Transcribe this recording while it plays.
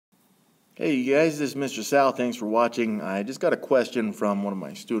Hey you guys, this is Mr. Sal. Thanks for watching. I just got a question from one of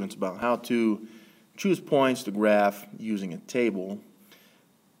my students about how to choose points to graph using a table.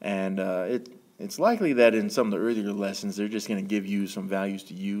 And it's likely that in some of the earlier lessons they're just going to give you some values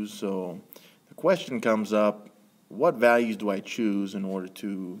to use. So the question comes up, what values do I choose in order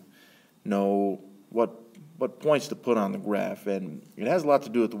to know what points to put on the graph? And it has a lot to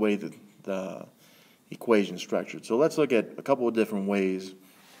do with the way that the equation is structured. So let's look at a couple of different ways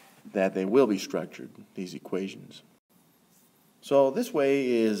that they will be structured, these equations. So this way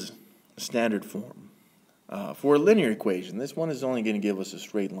is standard form. For a linear equation, this one is only going to give us a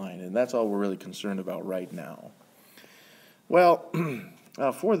straight line, and that's all we're really concerned about right now. Well,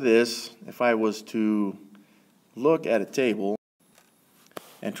 for this, if I was to look at a table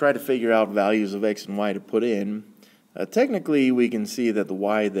and try to figure out values of x and y to put in, technically we can see that the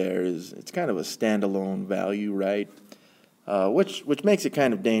y there it's kind of a standalone value, right? Which makes it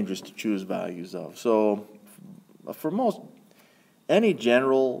kind of dangerous to choose values of. So for any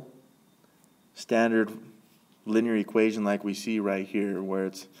general standard linear equation like we see right here, where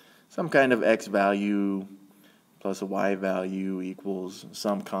it's some kind of x value plus a y value equals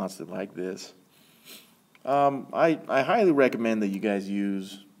some constant like this, I highly recommend that you guys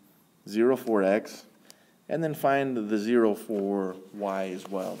use 0 for x and then find the 0 for y as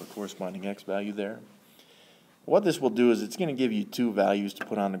well, the corresponding x value there. What this will do is it's going to give you two values to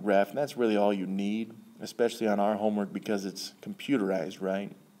put on the graph, and that's really all you need, especially on our homework because it's computerized,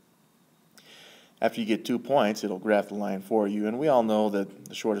 right? After you get 2 points, it'll graph the line for you, and we all know that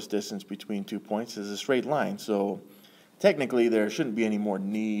the shortest distance between 2 points is a straight line, so technically there shouldn't be any more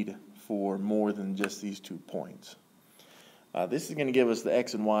need for more than just these 2 points. This is going to give us the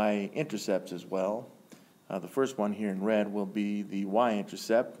x and y intercepts as well. The first one here in red will be the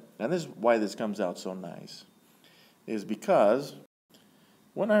y-intercept, and this is why this comes out so nice, is because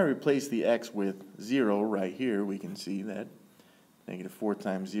when I replace the x with 0 right here, we can see that negative 4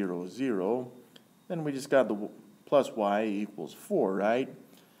 times 0 is 0. Then we just got the plus y equals 4, right?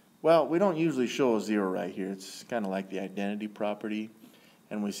 Well, we don't usually show a 0 right here. It's kind of like the identity property.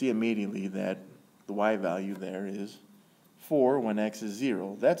 And we see immediately that the y value there is 4 when x is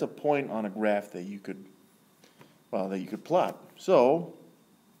 0. That's a point on a graph that you could plot. So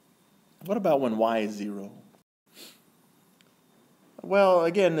what about when y is 0? Well,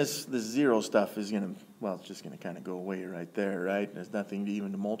 again, this 0 stuff is going to, it's just going to kind of go away right there, right? There's nothing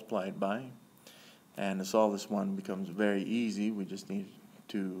even to multiply it by. And to solve this one becomes very easy. We just need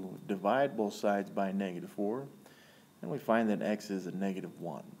to divide both sides by negative 4. And we find that x is a negative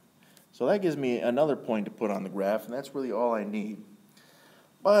 1. So that gives me another point to put on the graph, and that's really all I need.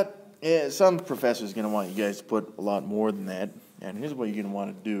 But some professors are going to want you guys to put a lot more than that. And here's what you're going to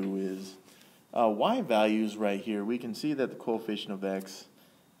want to do is y values right here, we can see that the coefficient of x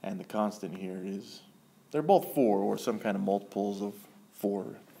and the constant here they're both 4 or some kind of multiples of 4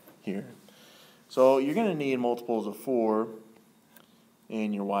 here. So you're going to need multiples of 4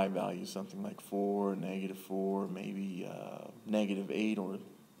 in your y values, something like 4, negative 4, maybe negative 8 or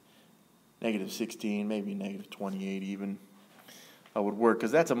negative 16, maybe negative 28 even. Would work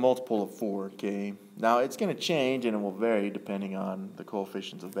because that's a multiple of 4, okay? Now it's going to change and it will vary depending on the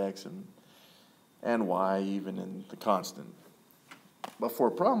coefficients of x and y, even in the constant. But for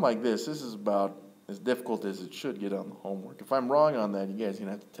a problem like this is about as difficult as it should get on the homework. If I'm wrong on that, you guys are going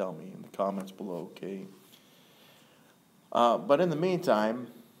to have to tell me in the comments below, okay? But in the meantime,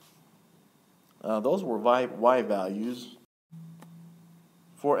 those were y values.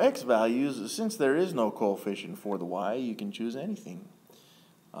 For x values, since there is no coefficient for the y, you can choose anything.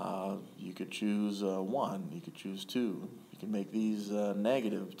 You could choose 1, you could choose 2. You can make these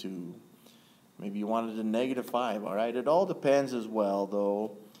negative 2. Maybe you wanted a negative 5, all right? It all depends as well,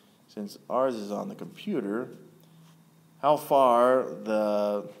 though, since ours is on the computer, how far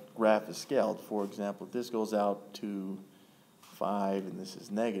the graph is scaled. For example, if this goes out to 5 and this is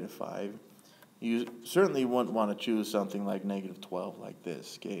negative 5, you certainly wouldn't want to choose something like negative 12 like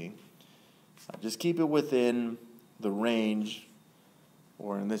this, okay? Just keep it within the range,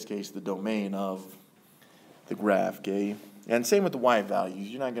 or in this case, the domain of the graph, okay? And same with the y values.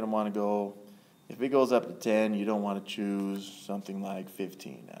 You're not going to want to go, if it goes up to 10, you don't want to choose something like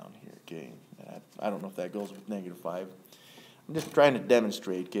 15 down here, okay? I don't know if that goes with negative 5. I'm just trying to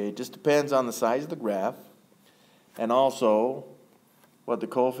demonstrate, okay? It just depends on the size of the graph, and also what the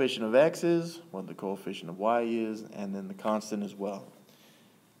coefficient of x is, what the coefficient of y is, and then the constant as well.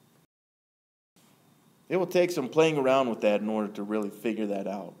 It will take some playing around with that in order to really figure that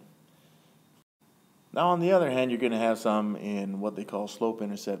out. Now, on the other hand, you're going to have some in what they call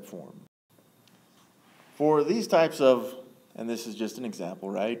slope-intercept form. For these types of, and this is just an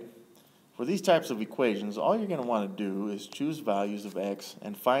example, right? For these types of equations, all you're going to want to do is choose values of x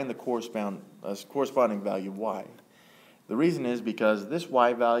and find the corresponding value of y. The reason is because this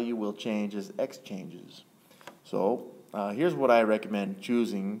y value will change as x changes. So here's what I recommend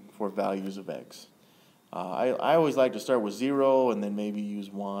choosing for values of x. I always like to start with 0 and then maybe use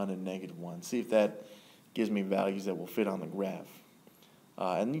 1 and -1. See if that gives me values that will fit on the graph.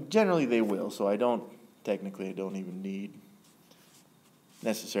 And generally they will, so I don't even need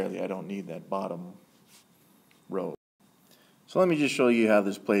necessarily, I don't need that bottom row. So let me just show you how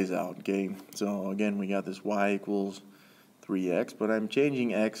this plays out, okay? So again, we got this y equals 3x, but I'm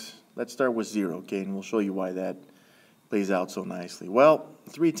changing x. Let's start with 0, okay? And we'll show you why that plays out so nicely. Well,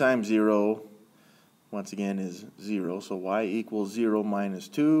 3 times 0, once again, is 0. So y equals 0 minus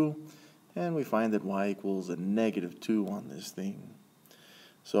 2, and we find that y equals a -2 on this thing.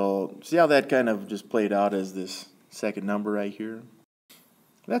 So see how that kind of just played out as this second number right here?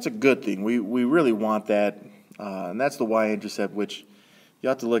 That's a good thing. We really want that, and that's the y-intercept, which you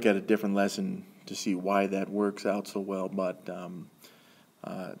have to look at a different lesson to see why that works out so well. But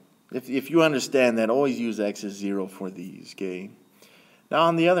if you understand that, always use x as 0 for these, okay? Now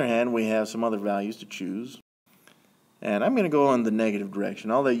on the other hand, we have some other values to choose, and I'm going to go in the negative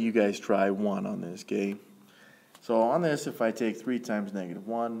direction. I'll let you guys try 1 on this, okay? So on this, if I take 3 times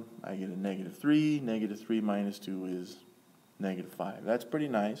 -1, I get a -3. -3 minus 2 is -5. That's pretty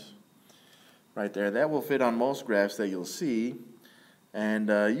nice right there. That will fit on most graphs that you'll see. And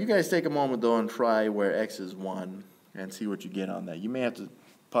you guys take a moment though and try where x is 1 and see what you get on that. You may have to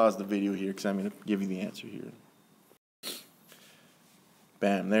pause the video here because I'm going to give you the answer here.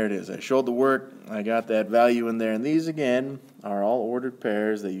 Bam, there it is. I showed the work. I got that value in there. And these again are all ordered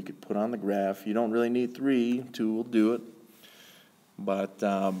pairs that you could put on the graph. You don't really need 3. 2 will do it. But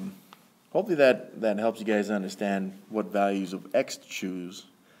hopefully that helps you guys understand what values of x to choose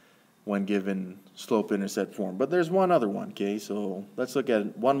when given slope-intercept form. But there's one other one, okay? So let's look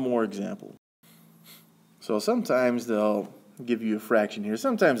at one more example. So sometimes they'll give you a fraction here.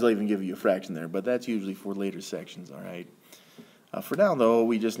 Sometimes they'll even give you a fraction there, but that's usually for later sections, all right? For now, though,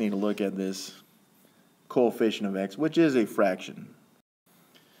 we just need to look at this coefficient of x, which is a fraction.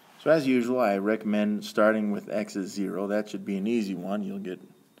 So as usual, I recommend starting with x as 0. That should be an easy one. You'll get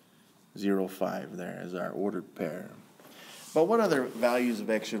 0, 5 there as our ordered pair. But what other values of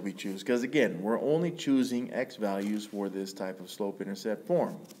x should we choose? Because again, we're only choosing x values for this type of slope-intercept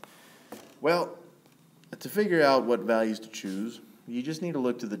form. Well, to figure out what values to choose, you just need to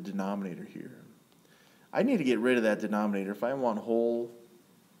look to the denominator here. I need to get rid of that denominator if I want whole,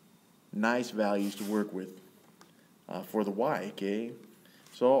 nice values to work with for the y, okay?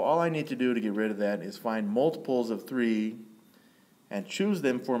 So all I need to do to get rid of that is find multiples of 3 and choose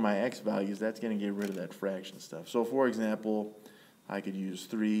them for my x values. That's going to get rid of that fraction stuff. So for example, I could use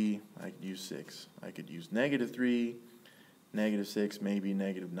 3, I could use 6. I could use -3, -6, maybe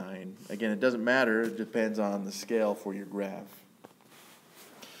 -9. Again, it doesn't matter. It depends on the scale for your graph.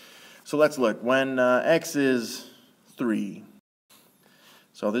 So let's look. When x is 3,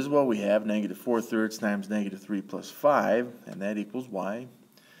 so this is what we have, -4/3 times -3 plus 5, and that equals y.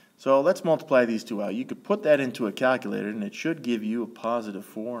 So let's multiply these two out. You could put that into a calculator, and it should give you a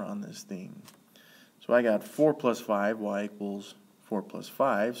 +4 on this thing. So I got 4 plus 5, y equals 4 plus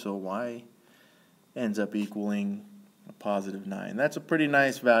 5, so y ends up equaling a +9. That's a pretty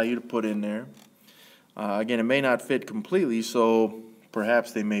nice value to put in there. Again, it may not fit completely, so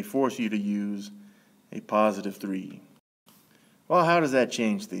perhaps they may force you to use a +3. Well, how does that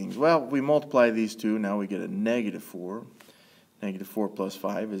change things? Well, we multiply these two, now we get a -4. -4 plus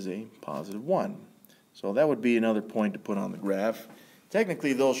 5 is a +1. So that would be another point to put on the graph.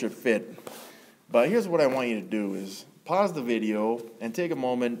 Technically, those should fit. But here's what I want you to do is pause the video and take a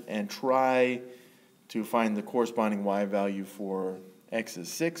moment and try to find the corresponding y value for x is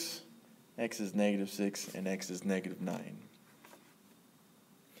 6, x is -6, and x is -9.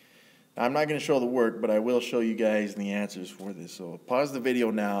 I'm not going to show the work, but I will show you guys the answers for this. So pause the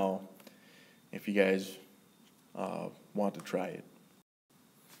video now if you guys want to try it.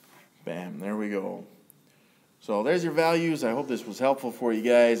 Bam, there we go. So there's your values. I hope this was helpful for you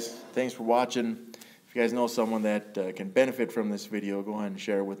guys. Thanks for watching. If you guys know someone that can benefit from this video, go ahead and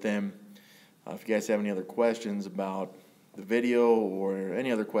share it with them. If you guys have any other questions about the video or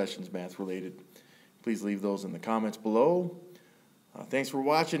any other questions math related, please leave those in the comments below. Thanks for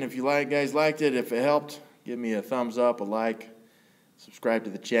watching. If you guys liked it, if it helped, give me a thumbs up, a like, subscribe to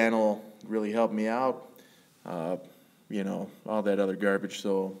the channel. It really helped me out. You know, all that other garbage.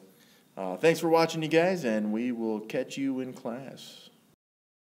 So thanks for watching, you guys, and we will catch you in class.